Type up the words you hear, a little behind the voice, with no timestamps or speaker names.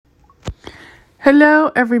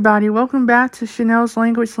Hello, everybody. Welcome back to Chanel's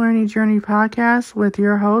Language Learning Journey podcast with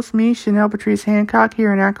your host, me, Chanel Patrice Hancock,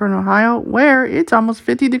 here in Akron, Ohio, where it's almost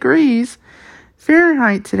 50 degrees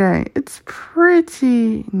Fahrenheit today. It's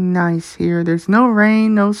pretty nice here. There's no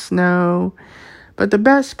rain, no snow. But the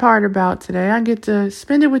best part about today, I get to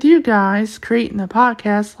spend it with you guys, creating a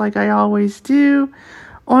podcast like I always do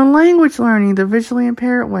on language learning the visually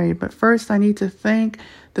impaired way. But first, I need to thank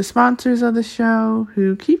the sponsors of the show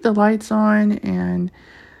who keep the lights on. And,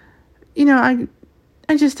 I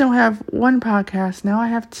just don't have one podcast now. I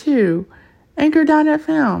have two.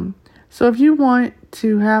 Anchor.fm. So if you want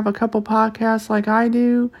to have a couple podcasts like I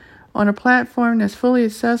do on a platform that's fully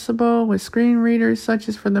accessible with screen readers such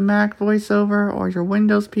as for the Mac VoiceOver or your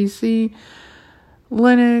Windows PC,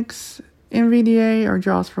 Linux, NVDA, or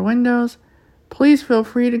JAWS for Windows, please feel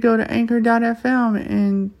free to go to Anchor.fm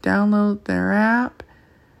and download their app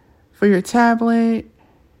for your tablet,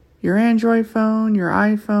 your Android phone, your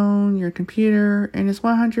iPhone, your computer, and it's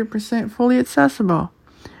 100% fully accessible.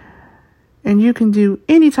 And you can do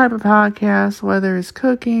any type of podcast, whether it's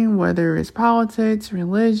cooking, whether it's politics,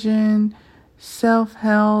 religion,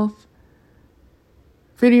 self-help,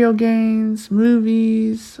 video games,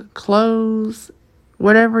 movies, clothes,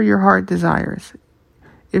 whatever your heart desires.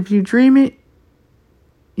 If you dream it,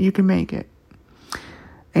 you can make it.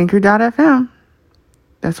 Anchor.fm.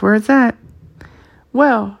 That's where it's at.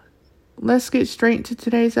 Well, let's get straight into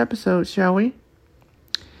today's episode, shall we?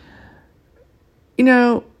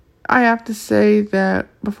 I have to say that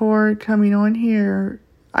before coming on here,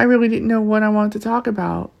 I really didn't know what I wanted to talk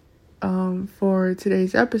about for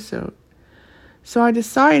today's episode. So I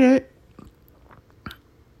decided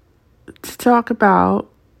to talk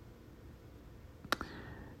about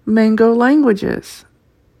Mango Languages,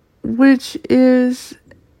 which is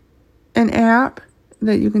an app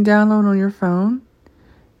that you can download on your phone,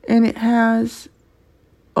 and it has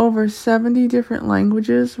over 70 different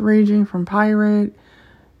languages ranging from Pirate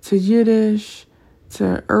to Yiddish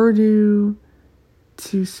to Urdu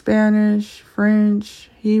to Spanish, French,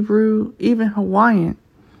 Hebrew, even Hawaiian.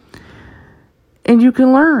 And you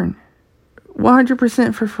can learn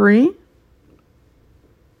 100% for free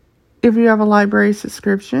if you have a library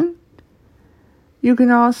subscription. You can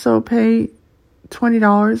also pay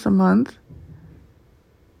 $20 a month.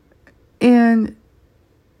 And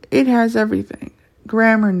it has everything.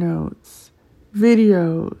 Grammar notes,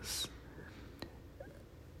 videos,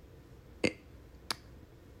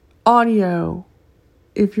 audio,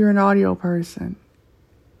 if you're an audio person.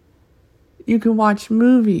 You can watch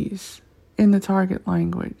movies in the target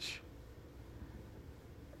language.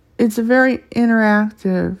 It's a very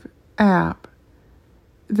interactive app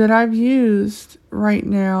that I've used right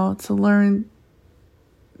now to learn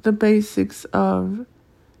the basics of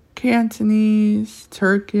Cantonese,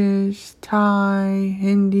 Turkish, Thai,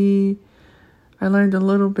 Hindi. I learned a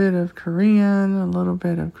little bit of Korean, a little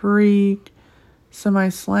bit of Greek, some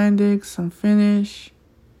Icelandic, some Finnish,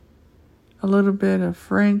 a little bit of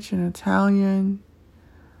French and Italian.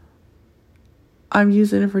 I'm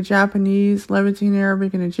using it for Japanese, Levantine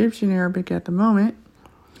Arabic, and Egyptian Arabic at the moment.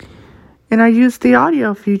 And I use the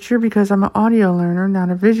audio feature because I'm an audio learner,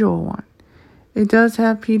 not a visual one. It does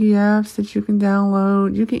have PDFs that you can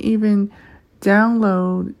download. You can even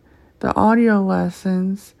download the audio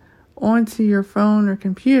lessons onto your phone or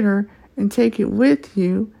computer and take it with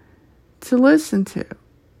you to listen to.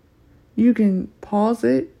 You can pause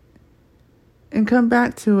it and come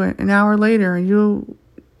back to it an hour later and you'll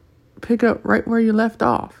pick up right where you left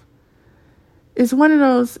off. It's one of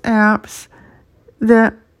those apps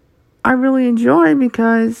that I really enjoy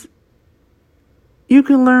because you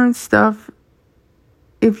can learn stuff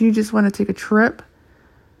if you just want to take a trip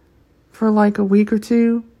for like a week or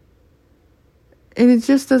two. And it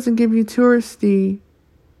just doesn't give you touristy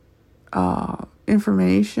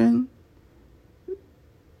information.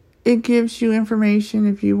 It gives you information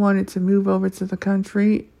if you wanted to move over to the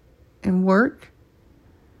country and work.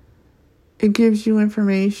 It gives you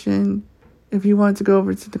information if you want to go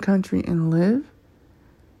over to the country and live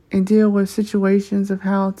and deal with situations of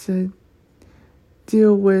how to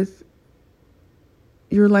deal with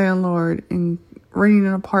your landlord in renting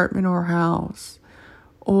an apartment or a house,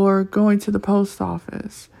 or going to the post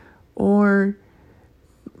office, or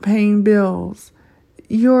paying bills.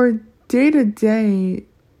 Your day-to-day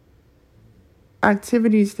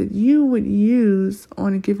activities that you would use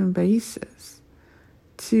on a given basis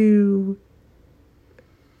to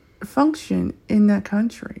function in that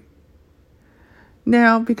country.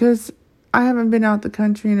 Now, because I haven't been out the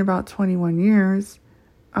country in about 21 years,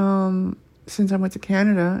 since I went to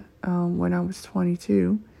Canada when I was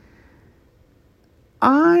 22,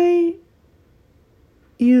 I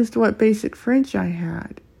used what basic French I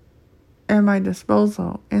had at my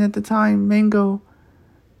disposal. And at the time, Mango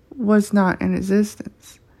was not in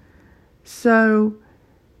existence. So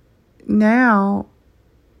now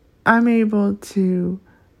I'm able to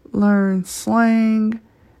learn slang.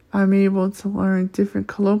 I'm able to learn different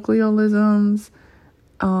colloquialisms.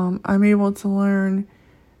 I'm able to learn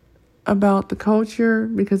about the culture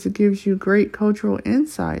because it gives you great cultural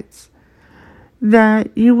insights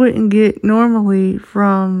that you wouldn't get normally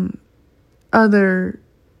from other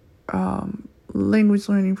language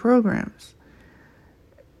learning programs.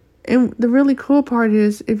 And the really cool part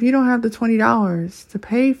is, if you don't have the $20 to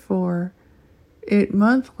pay for it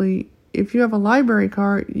monthly, if you have a library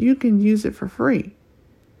card, you can use it for free.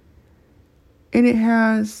 And it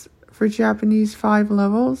has, for Japanese, 5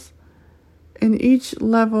 levels. And each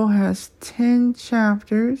level has 10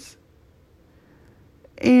 chapters.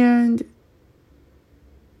 And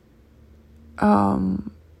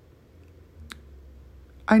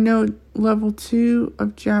I know level 2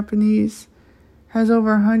 of Japanese has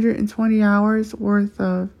over 120 hours worth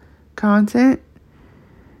of content.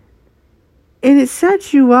 And it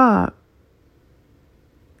sets you up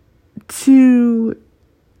to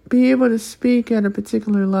be able to speak at a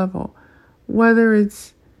particular level, whether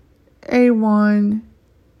it's A1,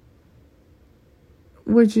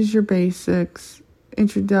 which is your basics,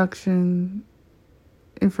 introduction,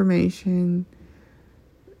 information,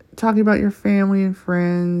 talking about your family and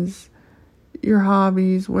friends, your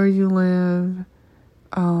hobbies, where you live,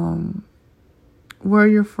 where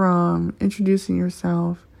you're from, introducing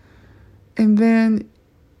yourself. And then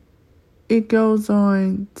it goes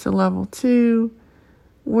on to level 2,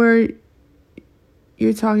 where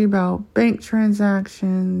you're talking about bank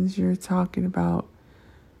transactions, you're talking about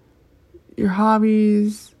your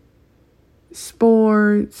hobbies,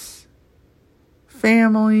 sports,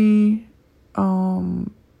 family,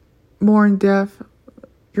 more in depth,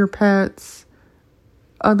 your pets,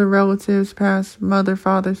 other relatives, past mother,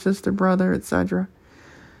 father, sister, brother, etc.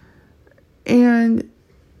 And,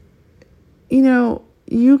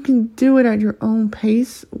 you can do it at your own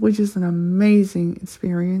pace, which is an amazing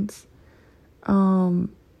experience. I've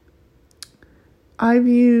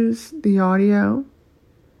used the audio,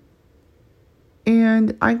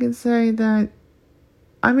 and I can say that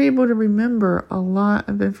I'm able to remember a lot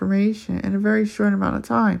of information in a very short amount of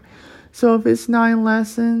time. So if it's 9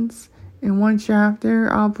 lessons in one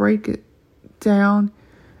chapter, I'll break it down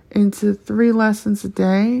into 3 lessons a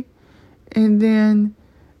day. And then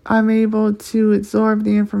I'm able to absorb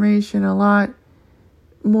the information a lot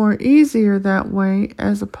more easier that way,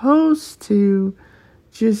 as opposed to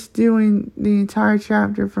just doing the entire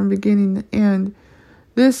chapter from beginning to end.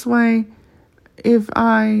 This way, if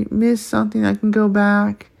I miss something, I can go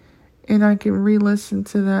back and I can re-listen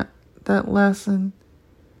to that lesson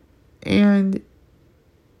and,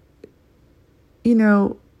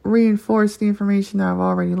 reinforce the information that I've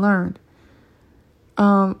already learned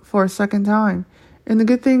for a second time. And the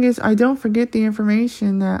good thing is, I don't forget the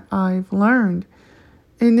information that I've learned.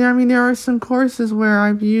 And there are some courses where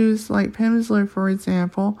I've used, like Pimsleur, for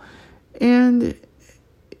example, and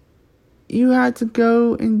you had to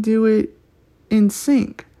go and do it in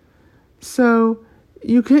sync. So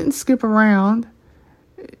you couldn't skip around,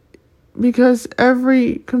 because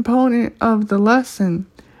every component of the lesson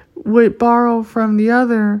would borrow from the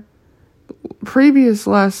other previous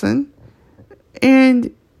lesson,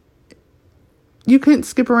 and you couldn't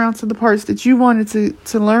skip around to the parts that you wanted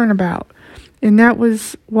to learn about. And that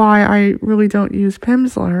was why I really don't use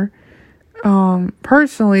Pimsleur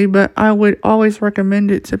personally, but I would always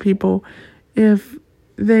recommend it to people if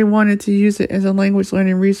they wanted to use it as a language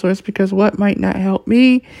learning resource, because what might not help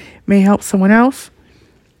me may help someone else.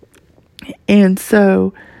 And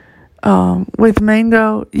so with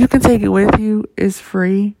Mango, you can take it with you. It's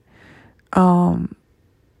free.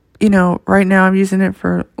 Right now I'm using it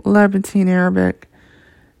for Levantine Arabic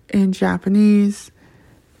and Japanese.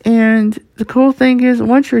 And the cool thing is,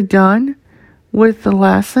 once you're done with the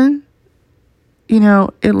lesson,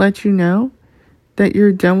 it lets you know that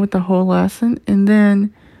you're done with the whole lesson. And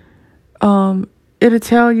then it'll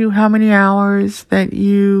tell you how many hours that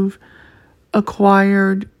you've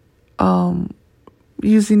acquired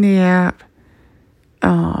using the app,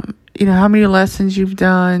 how many lessons you've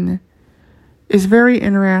done. It's very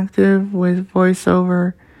interactive with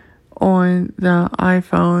voiceover on the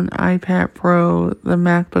iPhone, iPad Pro, the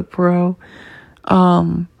MacBook Pro.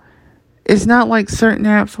 It's not like certain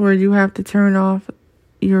apps where you have to turn off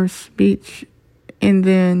your speech and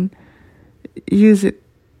then use it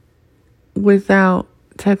without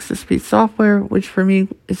text-to-speech software, which for me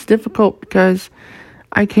is difficult because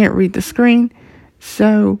I can't read the screen.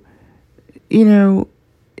 So,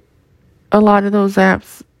 a lot of those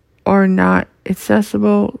apps are not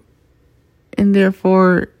accessible, and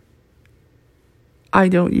therefore I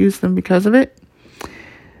don't use them because of it.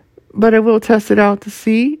 But I will test it out to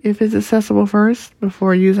see if it's accessible first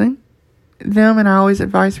before using them, and I always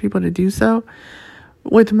advise people to do so.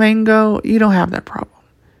 With Mango, you don't have that problem.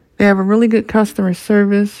 They have a really good customer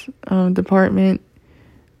service department.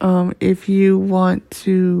 If you want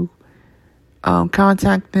to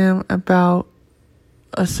contact them about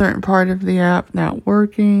a certain part of the app not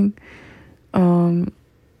working,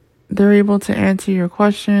 they're able to answer your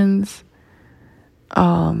questions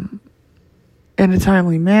in a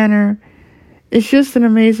timely manner. It's just an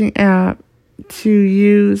amazing app to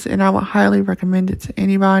use, and I would highly recommend it to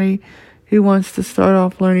anybody who wants to start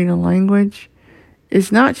off learning a language.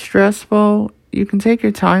 It's not stressful. You can take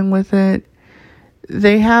your time with it.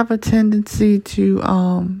 They have a tendency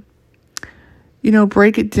to,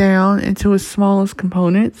 break it down into its smallest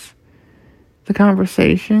components, the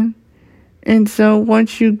conversation. And so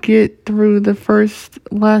once you get through the first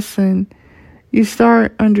lesson, you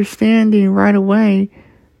start understanding right away,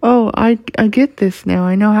 oh, I get this now.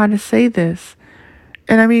 I know how to say this.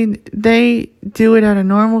 And I mean, they do it at a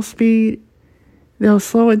normal speed. They'll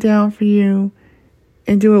slow it down for you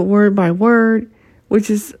and do it word by word, which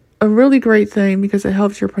is a really great thing because it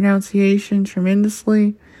helps your pronunciation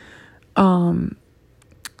tremendously.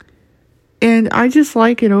 And I just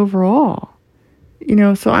like it overall.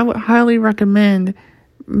 So I would highly recommend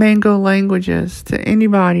Mango Languages to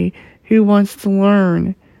anybody who wants to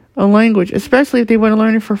learn a language, especially if they want to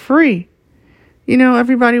learn it for free.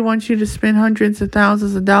 Everybody wants you to spend hundreds of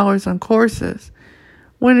thousands of dollars on courses,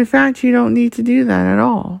 when in fact you don't need to do that at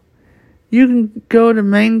all. You can go to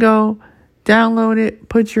Mango, download it,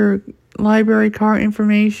 put your library card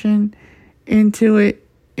information into it,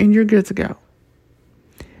 and you're good to go.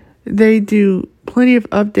 They do plenty of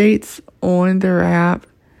updates on their app.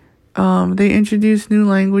 They introduce new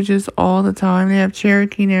languages all the time. They have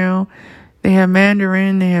Cherokee now. They have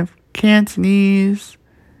Mandarin. They have Cantonese.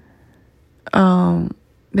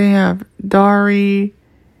 They have Dari,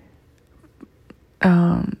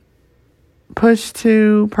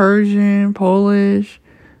 Pashto, Persian, Polish,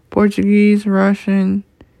 Portuguese, Russian.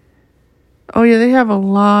 Oh yeah, they have a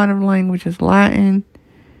lot of languages. Latin.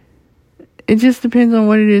 It just depends on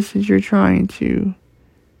what it is that you're trying to.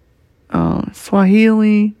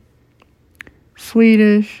 Swahili,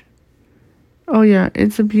 Swedish. Oh yeah,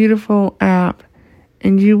 it's a beautiful app,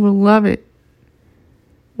 and you will love it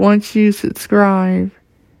once you subscribe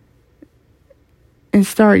and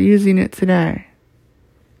start using it today.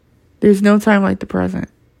 There's no time like the present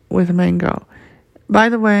with Mango. By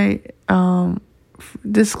the way,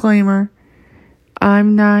 disclaimer,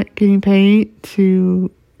 I'm not getting paid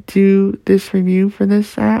to do this review for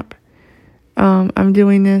this app. I'm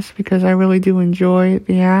doing this because I really do enjoy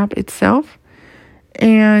the app itself.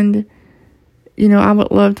 And, I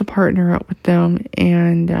would love to partner up with them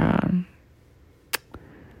and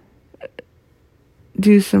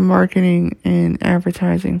do some marketing and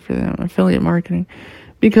advertising for them, affiliate marketing,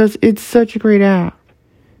 because it's such a great app.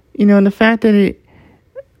 And the fact that it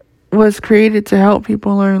was created to help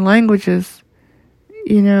people learn languages,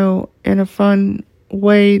 in a fun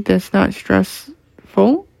way that's not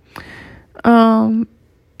stressful, and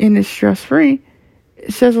it's stress-free,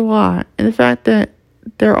 it says a lot. And the fact that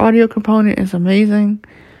their audio component is amazing.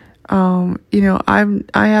 I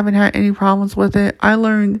haven't had any problems with it. I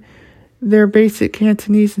learned their basic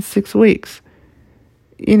Cantonese in 6 weeks,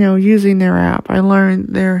 using their app. I learned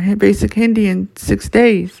their basic Hindi in 6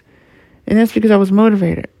 days. And that's because I was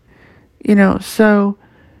motivated. So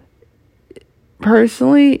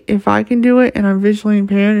personally, if I can do it and I'm visually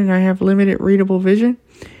impaired and I have limited readable vision,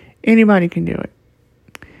 anybody can do it.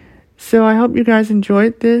 So I hope you guys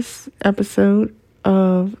enjoyed this episode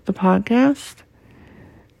of the podcast.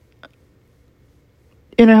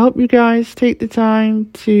 And I hope you guys take the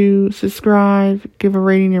time to subscribe, give a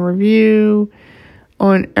rating and review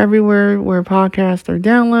on everywhere where podcasts are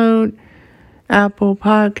downloaded. Apple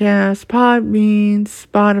Podcasts, Podbean,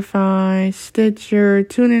 Spotify, Stitcher,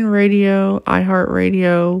 TuneIn Radio,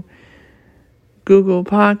 iHeartRadio, Google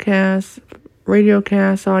Podcasts,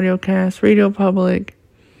 Radiocast, Audiocast, Radio Public.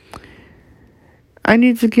 I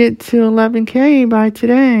need to get to 11K by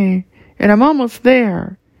today, and I'm almost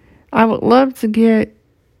there. I would love to get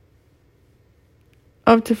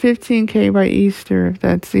up to 15K by Easter, if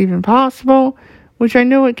that's even possible, which I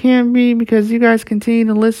know it can be because you guys continue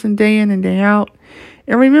to listen day in and day out.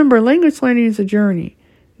 And remember, language learning is a journey,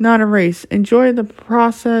 not a race. Enjoy the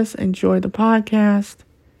process. Enjoy the podcast.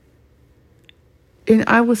 And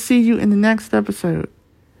I will see you in the next episode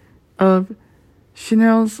of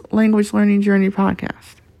Chanel's Language Learning Journey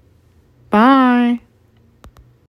podcast. Bye.